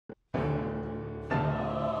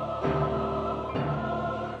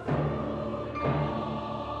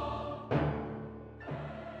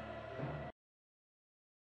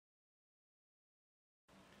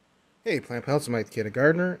Hey Plant Pals, it's Mike the Kid, a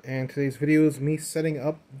gardener, and today's video is me setting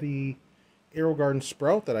up the AeroGarden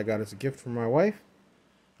Sprout that I got as a gift from my wife.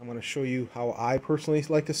 I'm going to show you how I personally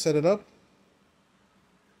like to set it up.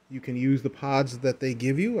 You can use the pods that they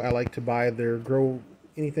give you. I like to buy their Grow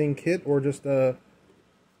Anything kit or just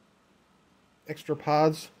extra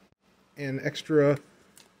pods and extra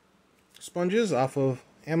sponges off of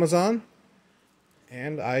Amazon,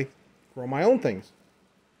 and I grow my own things.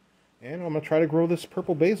 And I'm going to try to grow this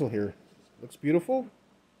purple basil here. Looks beautiful.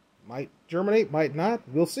 Might germinate, might not.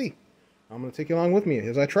 We'll see. I'm going to take you along with me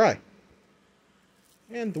as I try.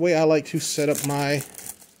 And the way I like to set up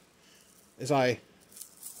is I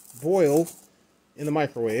boil in the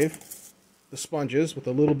microwave the sponges with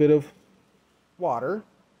a little bit of water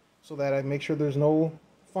so that I make sure there's no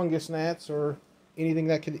fungus gnats or anything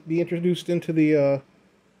that could be introduced into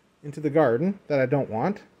the garden that I don't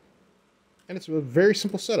want. And it's a very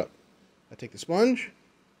simple setup. I take the sponge,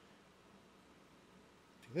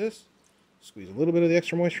 do this, squeeze a little bit of the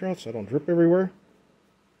extra moisture out so I don't drip everywhere.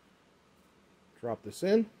 Drop this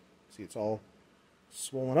in. See, it's all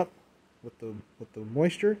swollen up with the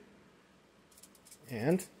moisture.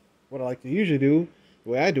 And what I like to usually do,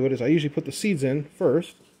 the way I do it, is I usually put the seeds in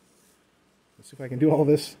first. Let's see if I can do all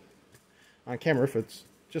this on camera. If it's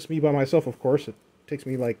just me by myself, of course, it takes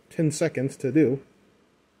me like 10 seconds to do.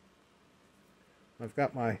 I've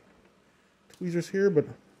got my tweezers here, but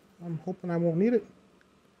I'm hoping I won't need it.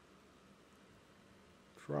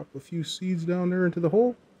 Drop a few seeds down there into the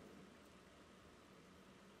hole.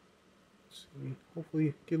 See,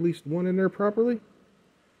 hopefully get at least one in there properly.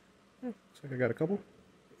 Looks like I got a couple.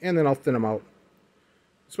 And then I'll thin them out.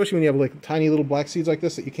 Especially when you have like tiny little black seeds like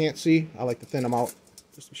this that you can't see, I like to thin them out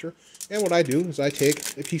just to be sure. And what I do is I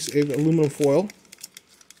take a piece of aluminum foil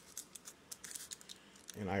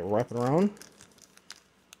and I wrap it around.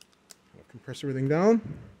 Compress everything down.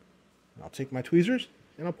 I'll take my tweezers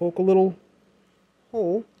and I'll poke a little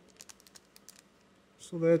hole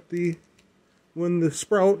so that when the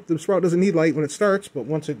sprout doesn't need light when it starts, but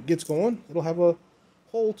once it gets going, it'll have a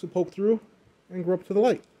hole to poke through and grow up to the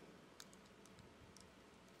light.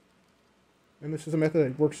 And this is a method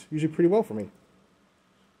that works usually pretty well for me.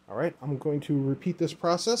 Alright, I'm going to repeat this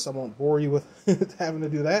process. I won't bore you with having to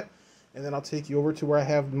do that. And then I'll take you over to where I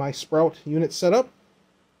have my sprout unit set up.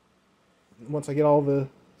 Once I get all the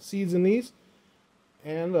seeds in these,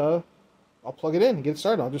 and I'll plug it in and get it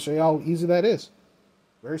started. I'll just show you how easy that is.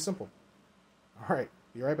 Very simple. Alright,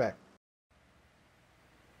 be right back.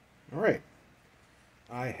 Alright,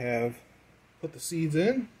 I have put the seeds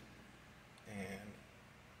in, and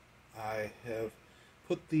I have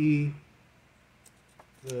put the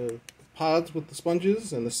pods with the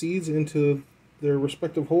sponges and the seeds into their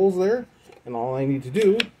respective holes there, and all I need to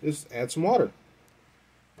do is add some water,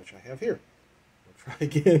 which I have here. Try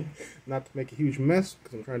again not to make a huge mess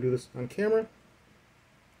because I'm trying to do this on camera.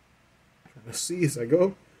 Trying to see as I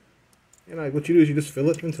go. And what you do is you just fill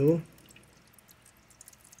it until it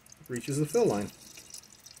reaches the fill line.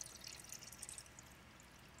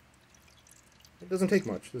 It doesn't take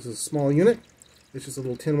much. This is a small unit. It's just a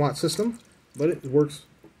little 10-watt system, but it works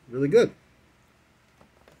really good.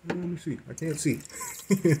 Let me see. I can't see.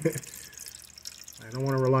 I don't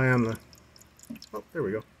want to rely on the... Oh, there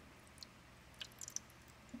we go.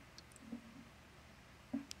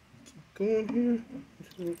 Going here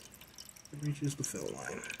until it reaches the fill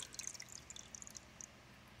line.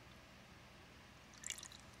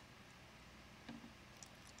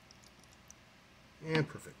 And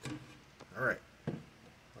perfect. Alright. I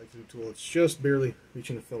like to do until it's just barely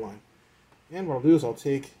reaching the fill line. And what I'll do is I'll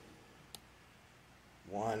take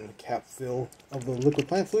one cap fill of the liquid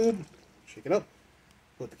plant fluid, shake it up,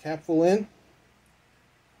 put the cap full in.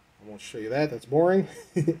 I won't show you that, that's boring.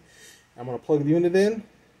 I'm going to plug the unit in,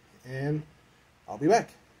 and I'll be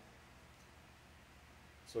back.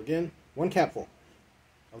 So again, one capful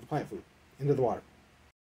of the plant food into the water.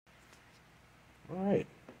 Alright,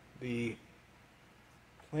 the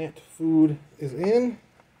plant food is in.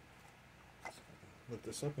 Lift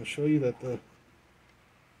this up and show you that the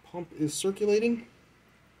pump is circulating.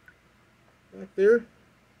 Back there,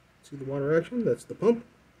 see the water action? That's the pump.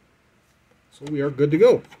 So we are good to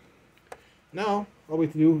go. Now, all we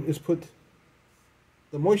have to do is put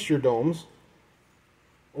the moisture domes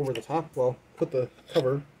over the top. Well, put the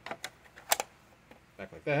cover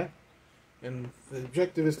back like that, and the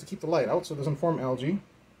objective is to keep the light out so it doesn't form algae.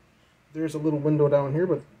 There's a little window down here,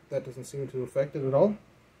 but that doesn't seem to affect it at all.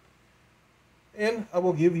 And I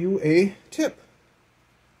will give you a tip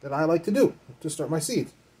that I like to do to start my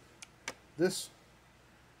seeds. This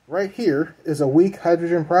right here is a weak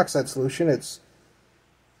hydrogen peroxide solution. It's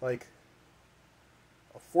like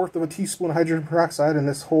 1/4 of a teaspoon of hydrogen peroxide in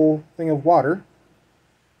this whole thing of water.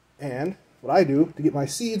 And what I do to get my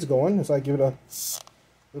seeds going is I give it a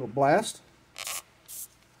little blast.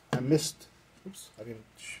 I missed, oops, I didn't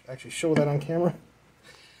actually show that on camera.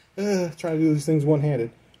 Trying to do these things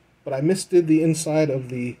one-handed. But I misted the inside of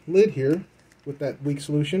the lid here with that weak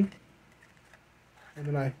solution. And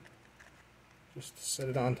then I just set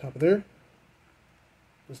it on top of there.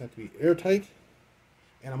 Doesn't have to be airtight.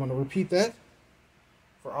 And I'm going to repeat that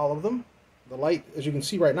for all of them. The light, as you can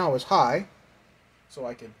see right now, is high, so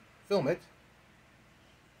I can film it.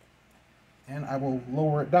 And I will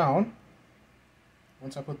lower it down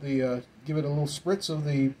once I put the give it a little spritz of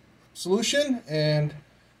the solution and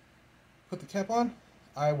put the cap on.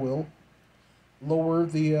 I will lower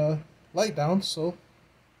the light down so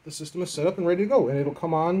the system is set up and ready to go, and it'll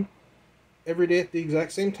come on every day at the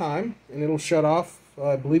exact same time, and it'll shut off.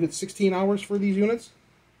 I believe it's 16 hours for these units,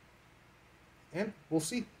 and we'll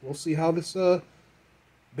see how this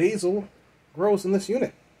basil grows in this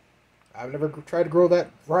unit. I've never tried to grow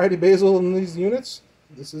that variety basil in these units.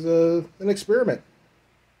 This is an experiment,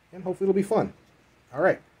 and hopefully it'll be fun.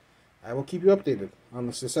 Alright, I will keep you updated on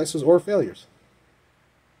the successes or failures.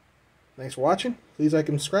 Thanks for watching. Please like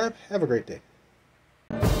and subscribe. Have a great day.